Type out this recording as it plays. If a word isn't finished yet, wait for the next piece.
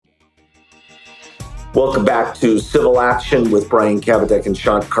Welcome back to Civil Action with Brian Kabadek and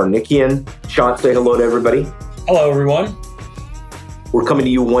Shant Karnikian. Shant, say hello to everybody. Hello, everyone. We're coming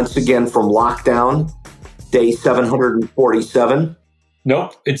to you once again from lockdown, day 747.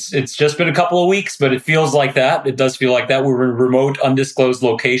 Nope, it's just been a couple of weeks, but it feels like that. It does feel like that. We're in remote, undisclosed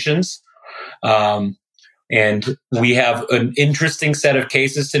locations. And we have an interesting set of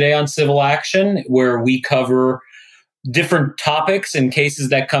cases today on Civil Action where we cover different topics and cases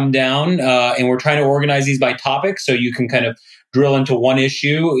that come down, and we're trying to organize these by topic so you can kind of drill into one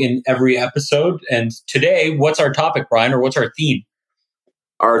issue in every episode. And today, what's our topic, Brian, or what's our theme?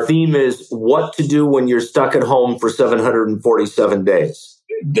 Our theme is what to do when you're stuck at home for 747 days.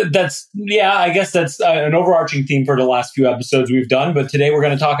 I guess that's an overarching theme for the last few episodes we've done. But today we're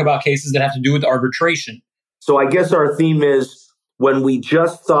going to talk about cases that have to do with arbitration. So I guess our theme is when we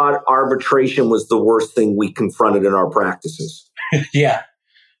just thought arbitration was the worst thing we confronted in our practices. Yeah.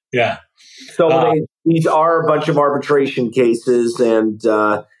 So these are a bunch of arbitration cases, and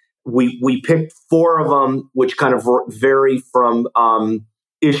we picked four of them, which kind of vary from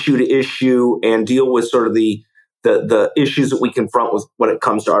issue to issue and deal with sort of the issues that we confront with when it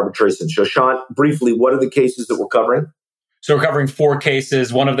comes to arbitration. So, Shant, briefly, what are the cases that we're covering? So we're covering four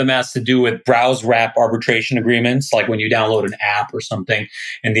cases. One of them has to do with browse wrap arbitration agreements, like when you download an app or something,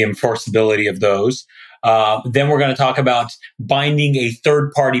 and the enforceability of those. Then we're going to talk about binding a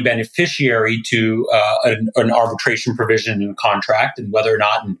third-party beneficiary to an arbitration provision in a contract, and whether or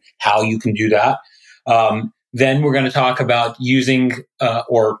not and how you can do that. Then we're going to talk about using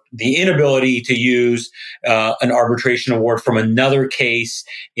or the inability to use an arbitration award from another case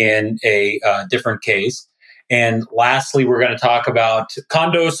in a different case. And lastly, we're going to talk about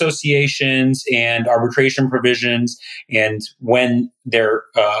condo associations and arbitration provisions and when they're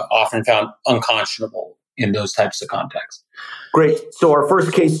often found unconscionable in those types of contexts. Great. So our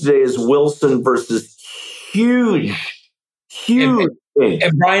first case today is Wilson versus Huge. And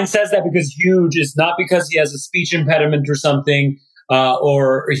Brian says that because Huge is not because he has a speech impediment or something,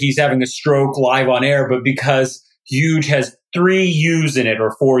 or he's having a stroke live on air, but because Huge has 3 U's in it,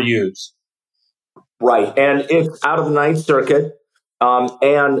 or 4 U's. Right. And it's out of the Ninth Circuit.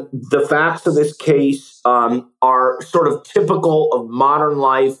 And the facts of this case are sort of typical of modern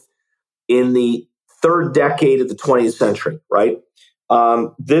life in the third decade of the 20th century, right?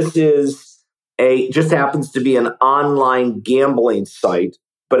 This is just happens to be an online gambling site,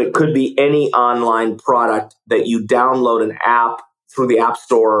 but it could be any online product that you download an app through the App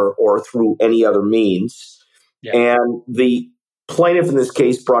Store or through any other means. Yeah. And the plaintiff in this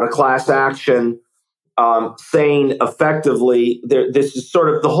case brought a class action saying effectively, this is sort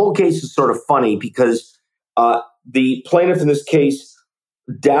of, the whole case is sort of funny because the plaintiff in this case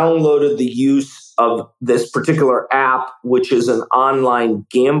downloaded the use of this particular app, which is an online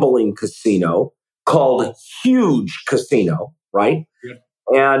gambling casino called Huge Casino, right? Yeah.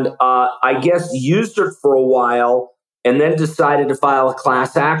 And I guess used it for a while and then decided to file a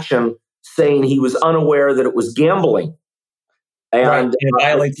class action saying he was unaware that it was gambling. And it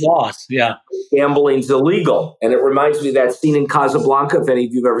violates laws. Yeah. Gambling's illegal. And it reminds me of that scene in Casablanca, if any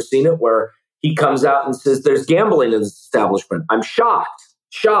of you have ever seen it, where he comes out and says, there's gambling in this establishment. I'm shocked.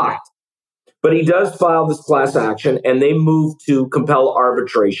 But he does file this class action, and they move to compel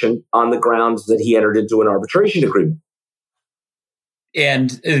arbitration on the grounds that he entered into an arbitration agreement. And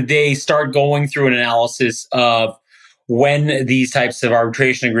they start going through an analysis of when these types of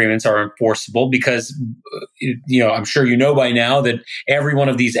arbitration agreements are enforceable, because, I'm sure you know by now that every one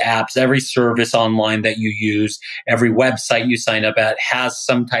of these apps, every service online that you use, every website you sign up at has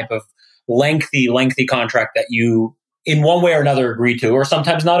some type of lengthy contract that you, in one way or another, agree to, or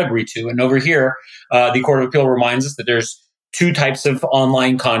sometimes not agree to. And over here, the Court of Appeal reminds us that there's 2 types of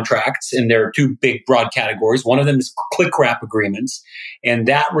online contracts, and there are 2 big broad categories. One of them is click wrap agreements, and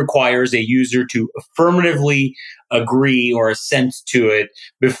that requires a user to affirmatively agree or assent to it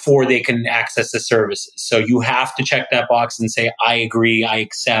before they can access the services. So you have to check that box and say, I agree, I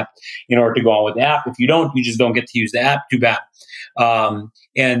accept, in order to go on with the app. If you don't, you just don't get to use the app. Too bad.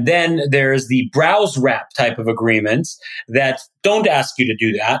 And then there's the browse wrap type of agreements that don't ask you to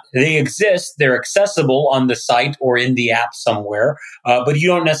do that. They exist. They're accessible on the site or in the app somewhere, but you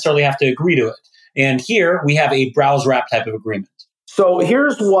don't necessarily have to agree to it. And here we have a browse wrap type of agreement. So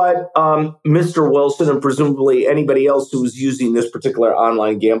here's what Mr. Wilson and presumably anybody else who was using this particular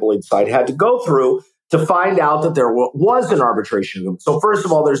online gambling site had to go through to find out that there was an arbitration agreement. So first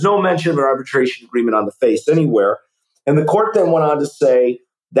of all, there's no mention of an arbitration agreement on the face anywhere. And the court then went on to say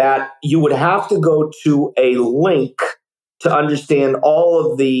that you would have to go to a link to understand all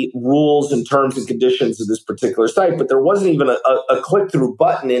of the rules and terms and conditions of this particular site. But there wasn't even a click-through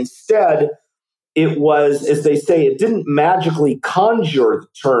button. Instead, it was, as they say, it didn't magically conjure the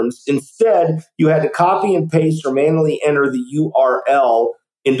terms. Instead, you had to copy and paste or manually enter the URL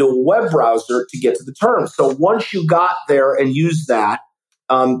into a web browser to get to the terms. So once you got there and used that,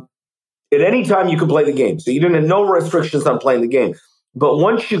 at any time you could play the game. So you didn't have no restrictions on playing the game. But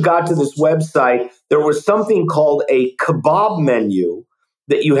once you got to this website, there was something called a kebab menu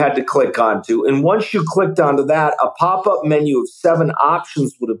that you had to click onto. And once you clicked onto that, a pop-up menu of 7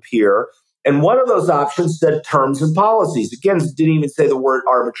 options would appear. And one of those options said terms and policies. Again, it didn't even say the word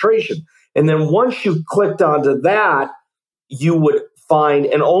arbitration. And then once you clicked onto that, you would find,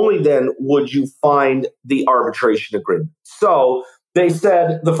 and only then would you find the arbitration agreement. So they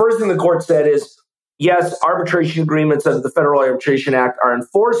said, the first thing the court said is, yes, arbitration agreements under the Federal Arbitration Act are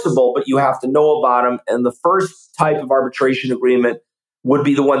enforceable, but you have to know about them. And the first type of arbitration agreement would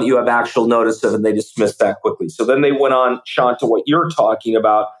be the one that you have actual notice of, and they dismissed that quickly. So then they went on, Sean, to what you're talking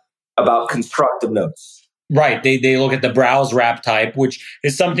about constructive notice. Right. They look at the browse wrap type, which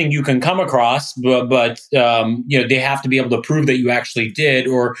is something you can come across, but they have to be able to prove that you actually did,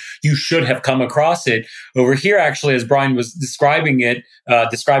 or you should have come across it. Over here, actually, as Brian was describing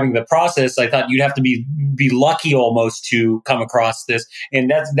the process, I thought you'd have to be lucky almost to come across this.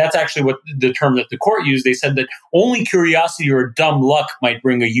 And that's actually what the term that the court used. They said that only curiosity or dumb luck might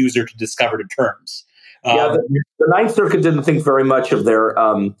bring a user to discover the terms. The Ninth Circuit didn't think very much of their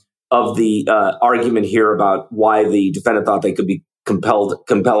of the argument here about why the defendant thought they could be compelled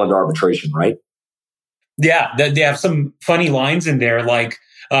into arbitration, right? Yeah, they have some funny lines in there, like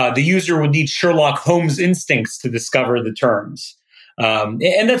the user would need Sherlock Holmes instincts to discover the terms.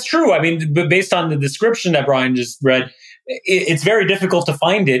 And that's true. I mean, but based on the description that Brian just read, it's very difficult to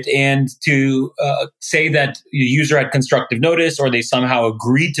find it, and to say that the user had constructive notice or they somehow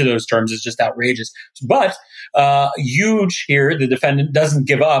agreed to those terms is just outrageous. But Huge here, the defendant, doesn't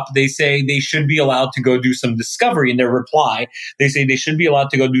give up. They say they should be allowed to go do some discovery. In their reply, they say they should be allowed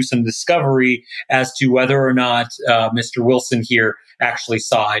to go do some discovery as to whether or not Mr. Wilson here actually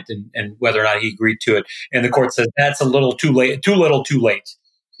saw it, and whether or not he agreed to it. And the court says that's a little too late, too little too late.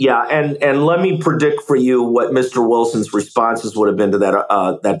 Yeah, and let me predict for you what Mr. Wilson's responses would have been to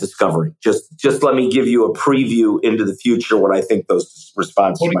that discovery. Just let me give you a preview into the future what I think those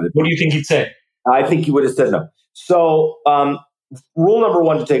responses might have been. What do you think he'd say? I think he would have said no. So rule number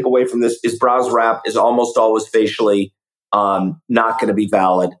 1 to take away from this is browse wrap is almost always facially not going to be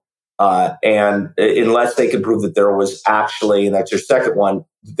valid. And unless they can prove that there was actually, and that's your second one,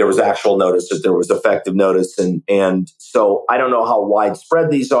 there was actual notice, that there was effective notice. And so I don't know how widespread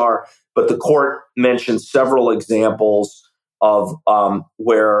these are, but the court mentioned several examples of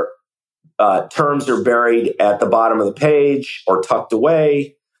where terms are buried at the bottom of the page or tucked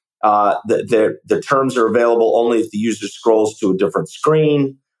away. The terms are available only if the user scrolls to a different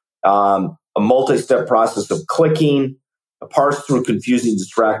screen, a multi-step process of clicking, a parse through confusing,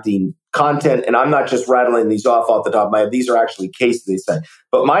 distracting content. And I'm not just rattling these off the top of my head. These are actually cases they said.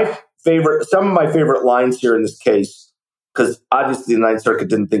 But some of my favorite lines here in this case, because obviously the Ninth Circuit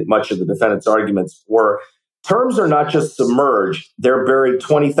didn't think much of the defendant's arguments, were terms are not just submerged. They're buried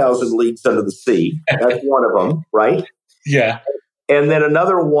 20,000 leagues under the sea. That's one of them, right? Yeah. And then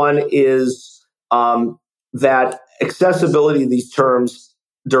another one is that accessibility of these terms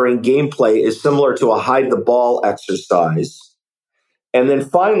during gameplay is similar to a hide the ball exercise. And then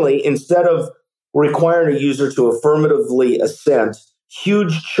finally, instead of requiring a user to affirmatively assent,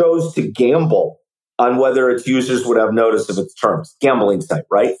 Huge chose to gamble on whether its users would have notice of its terms. Gambling site,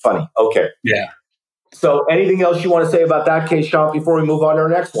 right? Funny. Okay. Yeah. So anything else you want to say about that case, Sean, before we move on to our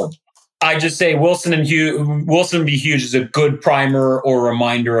next one? I just say Wilson v. Huge is a good primer or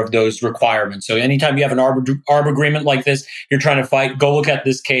reminder of those requirements. So anytime you have an arb agreement like this, you're trying to fight, go look at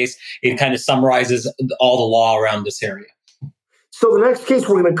this case. It kind of summarizes all the law around this area. So the next case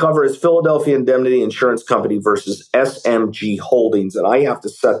we're going to cover is Philadelphia Indemnity Insurance Company versus SMG Holdings. And I have to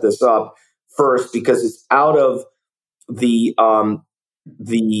set this up first because it's out of the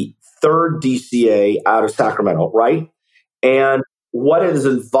third DCA out of Sacramento, right? And what is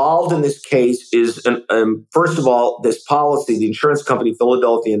involved in this case is, first of all, this policy, the insurance company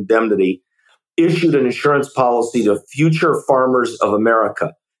Philadelphia Indemnity, issued an insurance policy to Future Farmers of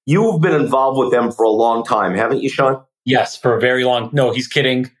America. You've been involved with them for a long time, haven't you, Sean? Yes, for a very long. No, he's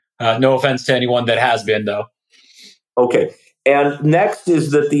kidding. No offense to anyone that has been, though. Okay. And next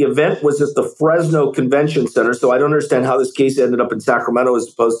is that the event was at the Fresno Convention Center. So I don't understand how this case ended up in Sacramento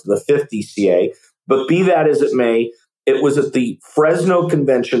as opposed to the 5th DCA. But be that as it may, it was at the Fresno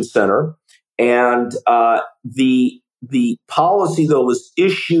Convention Center. And the policy, though, was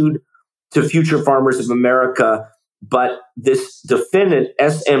issued to Future Farmers of America but this defendant,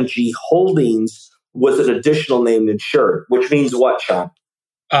 SMG Holdings, was an additional named insured, which means what, Sean?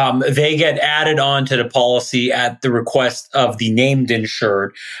 They get added on to the policy at the request of the named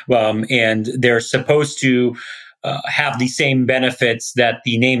insured, and they're supposed to have the same benefits that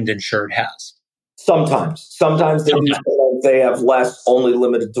the named insured has. Sometimes they do. Sometimes they have less, only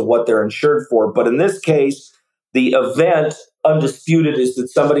limited to what they're insured for. But in this case, the event, undisputed, is that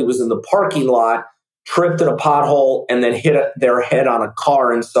somebody was in the parking lot, tripped in a pothole, and then hit their head on a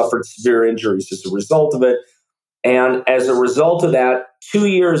car and suffered severe injuries as a result of it. And as a result of that, 2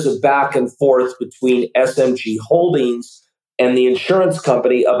 years of back and forth between SMG Holdings and the insurance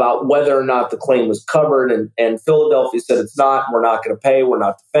company about whether or not the claim was covered. And Philadelphia said it's not. We're not going to pay. We're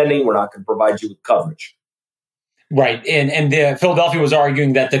not defending. We're not going to provide you with coverage. Right. And Philadelphia was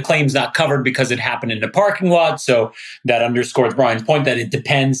arguing that the claim's not covered because it happened in the parking lot. So that underscores Brian's point that it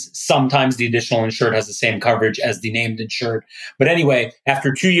depends. Sometimes the additional insured has the same coverage as the named insured. But anyway,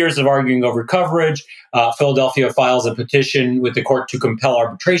 after 2 years of arguing over coverage, Philadelphia files a petition with the court to compel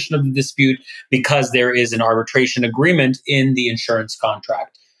arbitration of the dispute because there is an arbitration agreement in the insurance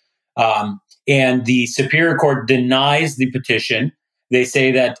contract. And the Superior Court denies the petition. They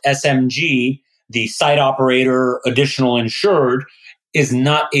say that SMG, the site operator, additional insured, is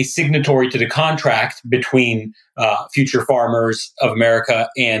not a signatory to the contract between Future Farmers of America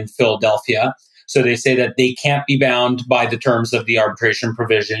and Philadelphia. So they say that they can't be bound by the terms of the arbitration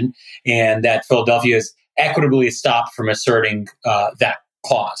provision and that Philadelphia is equitably stopped from asserting that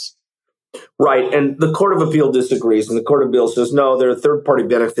clause. Right. And the Court of Appeal disagrees. And the Court of Appeal says, no, they're a third-party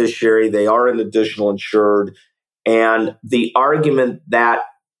beneficiary. They are an additional insured. And the argument that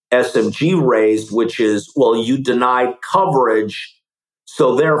SMG raised, which is, well, you denied coverage,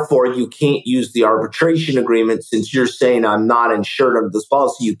 so therefore you can't use the arbitration agreement since you're saying I'm not insured under this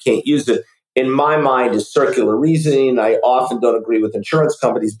policy, you can't use it. In my mind, is circular reasoning. I often don't agree with insurance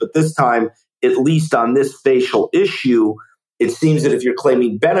companies, but this time, at least on this facial issue, it seems that if you're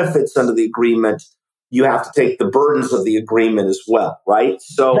claiming benefits under the agreement, you have to take the burdens of the agreement as well, right?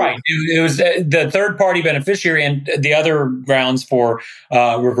 So, right. It was the third-party beneficiary, and the other grounds for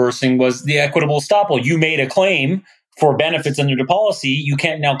reversing was the equitable estoppel. You made a claim for benefits under the policy. You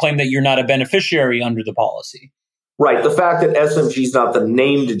can't now claim that you're not a beneficiary under the policy. Right. The fact that SMG is not the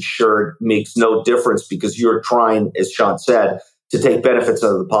named insured makes no difference because you're trying, as Sean said, to take benefits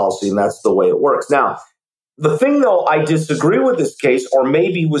under the policy, and that's the way it works. Now, the thing, though, I disagree with this case, or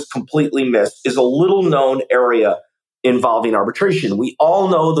maybe was completely missed, is a little known area involving arbitration. We all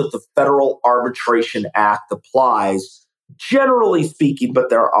know that the Federal Arbitration Act applies, generally speaking, but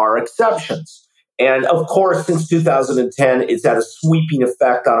there are exceptions. And of course, since 2010, it's had a sweeping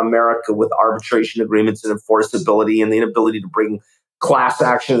effect on America with arbitration agreements and enforceability and the inability to bring class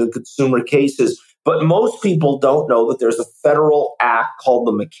action in consumer cases. But most people don't know that there's a federal act called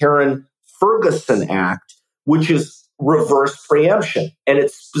the McCarran-Ferguson Act, which is reverse preemption. And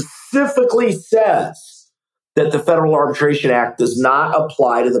it specifically says that the Federal Arbitration Act does not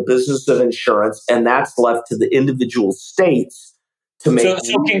apply to the business of insurance, and that's left to the individual states to make.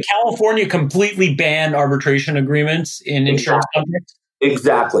 So can California completely ban arbitration agreements in insurance contracts?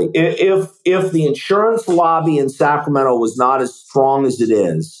 Exactly. If the insurance lobby in Sacramento was not as strong as it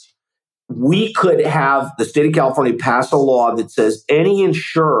is, we could have the state of California pass a law that says any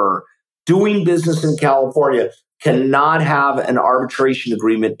insurer doing business in California cannot have an arbitration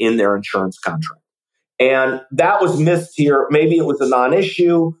agreement in their insurance contract. And that was missed here. Maybe it was a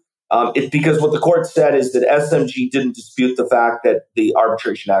non-issue. It's because what the court said is that SMG didn't dispute the fact that the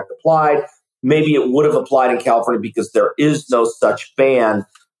Arbitration Act applied. Maybe it would have applied in California because there is no such ban.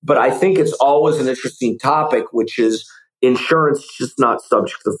 But I think it's always an interesting topic, which is insurance is just not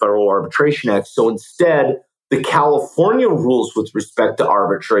subject to the Federal Arbitration Act. So instead, the California rules with respect to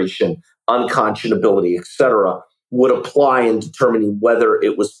arbitration, unconscionability, et cetera, would apply in determining whether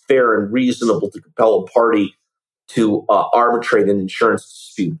it was fair and reasonable to compel a party to arbitrate an insurance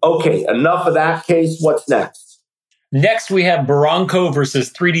dispute. Okay, enough of that case. What's next? Next, we have Barranco versus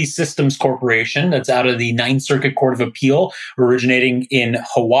 3D Systems Corporation. That's out of the Ninth Circuit Court of Appeal, originating in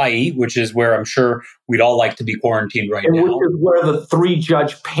Hawaii, which is where I'm sure we'd all like to be quarantined right now. Which is where the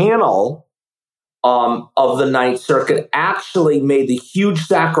three-judge panel of the Ninth Circuit actually made the huge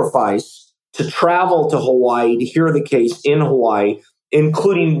sacrifice to travel to Hawaii to hear the case in Hawaii,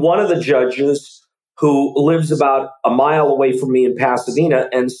 including one of the judges who lives about a mile away from me in Pasadena.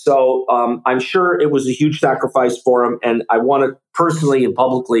 And so I'm sure it was a huge sacrifice for him. And I want to personally and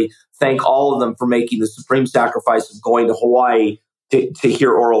publicly thank all of them for making the supreme sacrifice of going to Hawaii to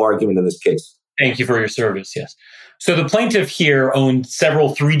hear oral argument in this case. Thank you for your service. Yes. So the plaintiff here owned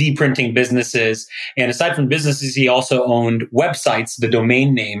several 3D printing businesses. And aside from businesses, he also owned websites, the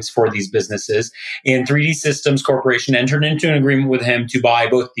domain names for these businesses. And 3D Systems Corporation entered into an agreement with him to buy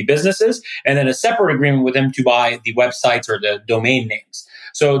both the businesses and then a separate agreement with him to buy the websites or the domain names.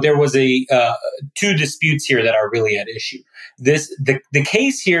 So there was two disputes here that are really at issue. The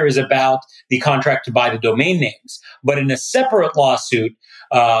case here is about the contract to buy the domain names, but in a separate lawsuit,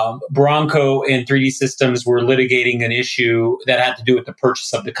 Bronco and 3D Systems were litigating an issue that had to do with the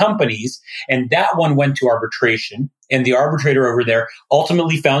purchase of the companies, and that one went to arbitration. And the arbitrator over there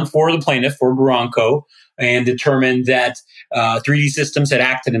ultimately found for the plaintiff, for Bronco, and determined that 3D Systems had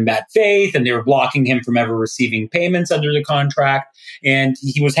acted in bad faith, and they were blocking him from ever receiving payments under the contract. And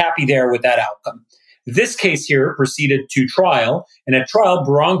he was happy there with that outcome. This case here proceeded to trial, and at trial,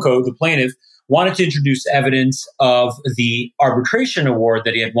 Bronco, the plaintiff, wanted to introduce evidence of the arbitration award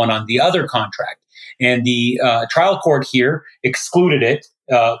that he had won on the other contract. And the trial court here excluded it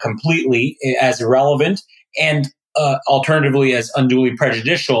completely as irrelevant and alternatively as unduly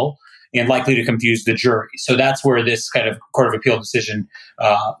prejudicial and likely to confuse the jury. So that's where this kind of Court of Appeal decision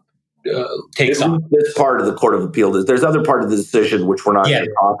takes on. This part of the Court of Appeal, there's other part of the decision which we're not going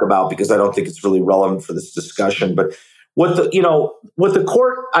to talk about because I don't think it's really relevant for this discussion. But what the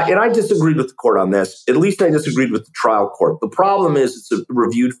court, and I disagreed with the court on this, at least I disagreed with the trial court. The problem is it's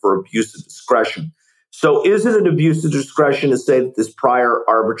reviewed for abuse of discretion. So is it an abuse of discretion to say that this prior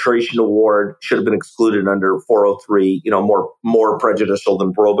arbitration award should have been excluded under 403, more prejudicial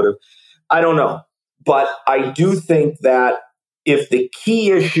than probative? I don't know. But I do think that if the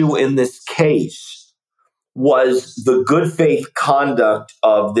key issue in this case was the good faith conduct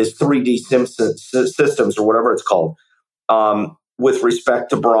of this 3D Systems or whatever it's called, with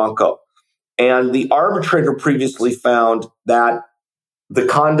respect to Bronco. And the arbitrator previously found that the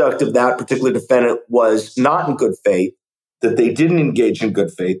conduct of that particular defendant was not in good faith, that they didn't engage in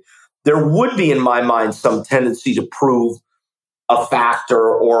good faith. There would be, in my mind, some tendency to prove a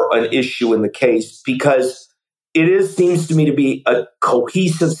factor or an issue in the case because seems to me to be a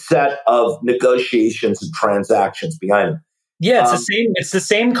cohesive set of negotiations and transactions behind it. Yeah, it's the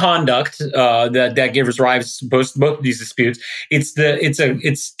same conduct that gives rise to both of these disputes.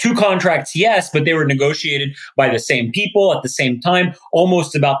 It's two contracts, yes, but they were negotiated by the same people at the same time,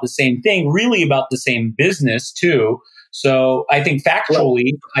 almost about the same thing, really about the same business too. So I think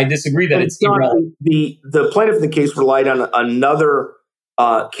factually, I disagree that it's irrelevant. The plaintiff in the case relied on another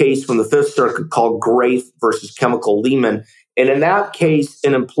case from the Fifth Circuit called Grafe versus Chemical Lehman, and in that case,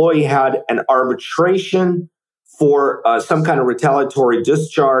 an employee had an arbitration for some kind of retaliatory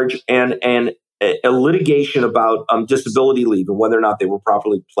discharge and a litigation about disability leave and whether or not they were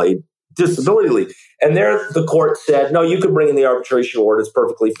properly paid disability leave. And there the court said, no, you can bring in the arbitration award. It's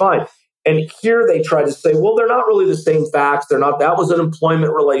perfectly fine. And here they tried to say, well, they're not really the same facts. They're not. That was an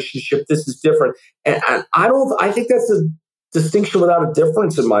employment relationship. This is different. And I think that's a distinction without a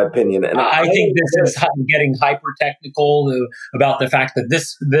difference, in my opinion. And I think this is getting hyper technical about the fact that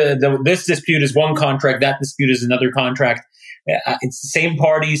this dispute is one contract, that dispute is another contract. It's the same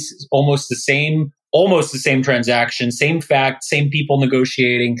parties, almost the same transaction, same fact, same people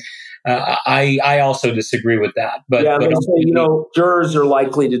negotiating. I also disagree with that. But yeah, they say, jurors are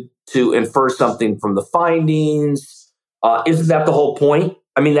likely to infer something from the findings. Isn't that the whole point?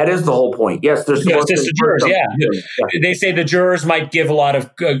 I mean, that is the whole point. Yes, there's just the jurors. Yeah, they say the jurors might give a lot of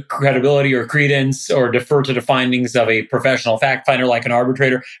credibility or credence or defer to the findings of a professional fact finder like an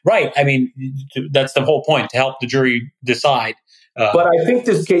arbitrator. Right. I mean, that's the whole point, to help the jury decide. But I think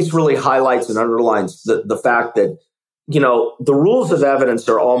this case really highlights and underlines the fact that the rules of evidence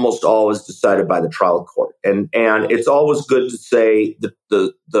are almost always decided by the trial court, and it's always good to say that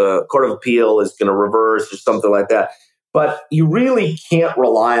the Court of Appeal is going to reverse or something like that. But you really can't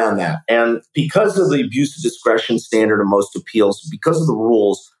rely on that. And because of the abuse of discretion standard in most appeals, because of the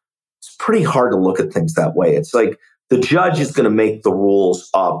rules, it's pretty hard to look at things that way. It's like the judge is going to make the rules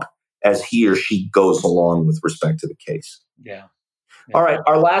up as he or she goes along with respect to the case. Yeah. All right.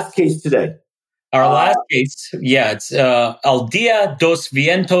 Our last case today. It's Aldea dos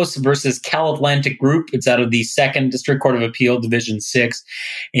Vientos versus Cal Atlantic Group. It's out of the 2nd District Court of Appeal, Division 6.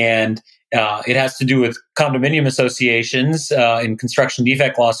 And it has to do with condominium associations in construction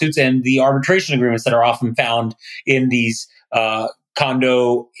defect lawsuits and the arbitration agreements that are often found in these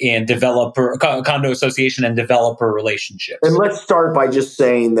condo association and developer relationships. And let's start by just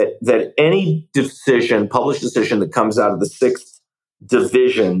saying that any published decision that comes out of the 6th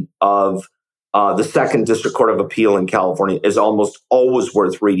Division of the 2nd District Court of Appeal in California is almost always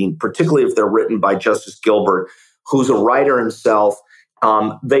worth reading, particularly if they're written by Justice Gilbert, who's a writer himself.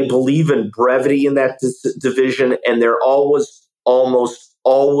 They believe in brevity in that division, and they're almost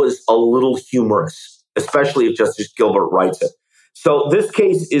always a little humorous, especially if Justice Gilbert writes it. So this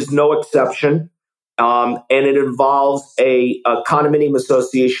case is no exception, and it involves a condominium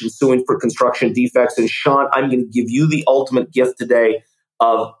association suing for construction defects. And Sean, I'm going to give you the ultimate gift today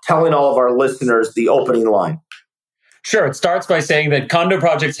of telling all of our listeners the opening line. Sure. It starts by saying that condo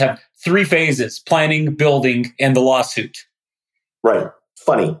projects have 3 phases: planning, building, and the lawsuit. Right.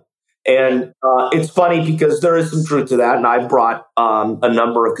 Funny. And it's funny because there is some truth to that. And I've brought a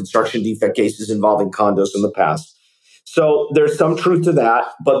number of construction defect cases involving condos in the past. So there's some truth to that.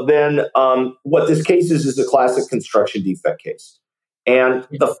 But then what this case is a classic construction defect case. And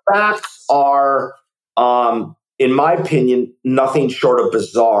the facts are, in my opinion, nothing short of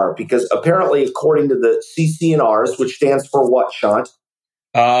bizarre, because apparently, according to the CC&Rs, which stands for what, Sean?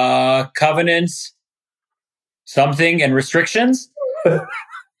 Covenants, something, and restrictions.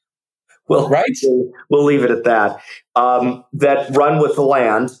 Well, right. We'll leave it at that. That run with the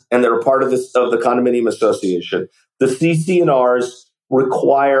land, and they're part of the condominium association. The CC&Rs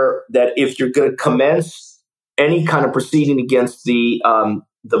require that if you're going to commence any kind of proceeding against the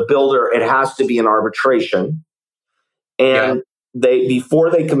builder, it has to be an arbitration. And before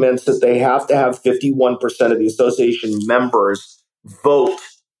they commence it, they have to have 51% of the association members vote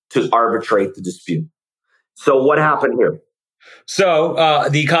to arbitrate the dispute. So what happened here? So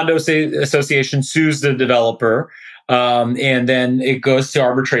the condo association sues the developer, and then it goes to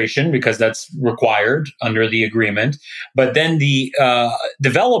arbitration because that's required under the agreement. But then the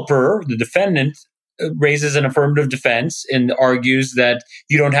developer, the defendant, raises an affirmative defense and argues that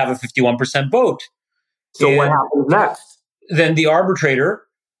you don't have a 51% vote. So what happens next? Then the arbitrator.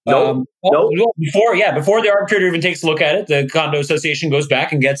 Nope. Before the arbitrator even takes a look at it, the condo association goes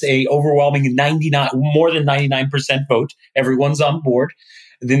back and gets a overwhelming more than 99% vote. Everyone's on board.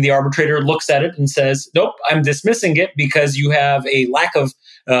 Then the arbitrator looks at it and says, "Nope, I'm dismissing it because you have a lack of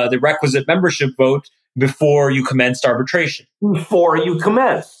the requisite membership vote before you commenced arbitration." Before you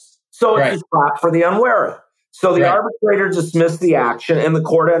commenced, so it's a trap for the unwary. So the arbitrator dismissed the action, and the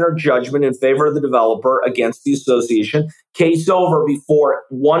court entered judgment in favor of the developer against the association. Case over before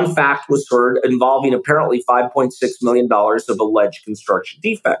one fact was heard involving apparently $5.6 million of alleged construction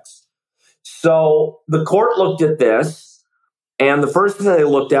defects. So the court looked at this, and the first thing they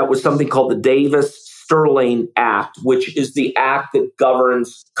looked at was something called the Davis-Sterling Act, which is the act that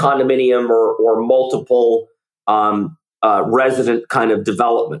governs condominium or multiple resident kind of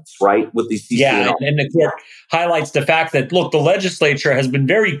developments, right? With these CC&Rs. Yeah, and the court highlights the fact that, look, the legislature has been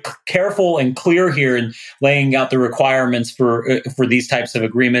very careful and clear here in laying out the requirements for these types of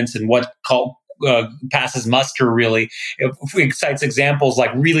agreements and what passes muster, really. It cites examples like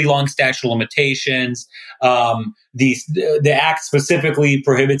really long statute of limitations. The act specifically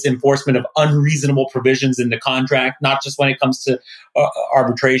prohibits enforcement of unreasonable provisions in the contract, not just when it comes to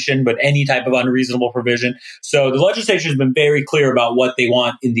arbitration, but any type of unreasonable provision. So the legislature has been very clear about what they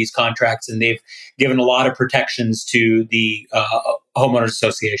want in these contracts, and they've given a lot of protections to the homeowners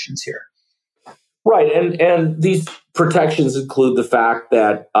associations here. Right, and these protections include the fact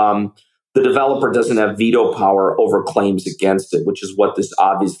that the developer doesn't have veto power over claims against it, which is what this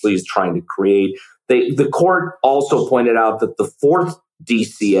obviously is trying to create. The court also pointed out that the 4th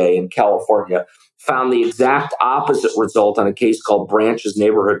DCA in California found the exact opposite result on a case called Branches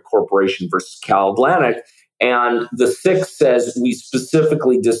Neighborhood Corporation versus Cal Atlantic. And the 6th says we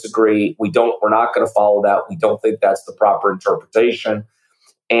specifically disagree. We're not going to follow that. We don't think that's the proper interpretation.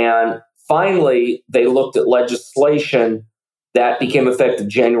 And finally, they looked at legislation that became effective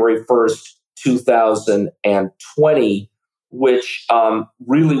January 1st, 2020, which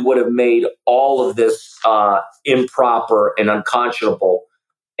really would have made all of this improper and unconscionable.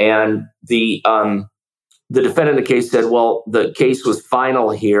 And the defendant in the case said, well, the case was final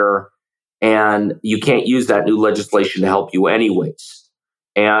here, and you can't use that new legislation to help you anyways.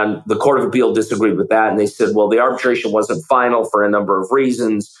 And the Court of Appeal disagreed with that, and they said, well, the arbitration wasn't final for a number of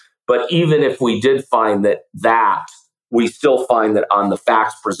reasons, but even if we did find that, we still find that on the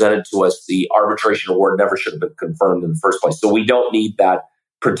facts presented to us, the arbitration award never should have been confirmed in the first place. So we don't need that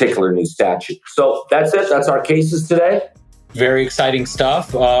particular new statute. So that's it. That's our cases today. Very exciting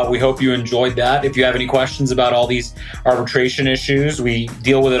stuff. We hope you enjoyed that. If you have any questions about all these arbitration issues, we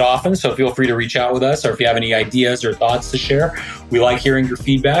deal with it often, so feel free to reach out with us, or if you have any ideas or thoughts to share. We like hearing your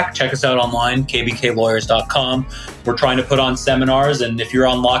feedback. Check us out online, kbklawyers.com. We're trying to put on seminars, and if you're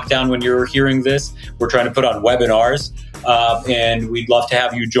on lockdown when you're hearing this, we're trying to put on webinars, and we'd love to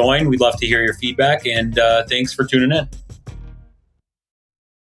have you join. We'd love to hear your feedback, and thanks for tuning in.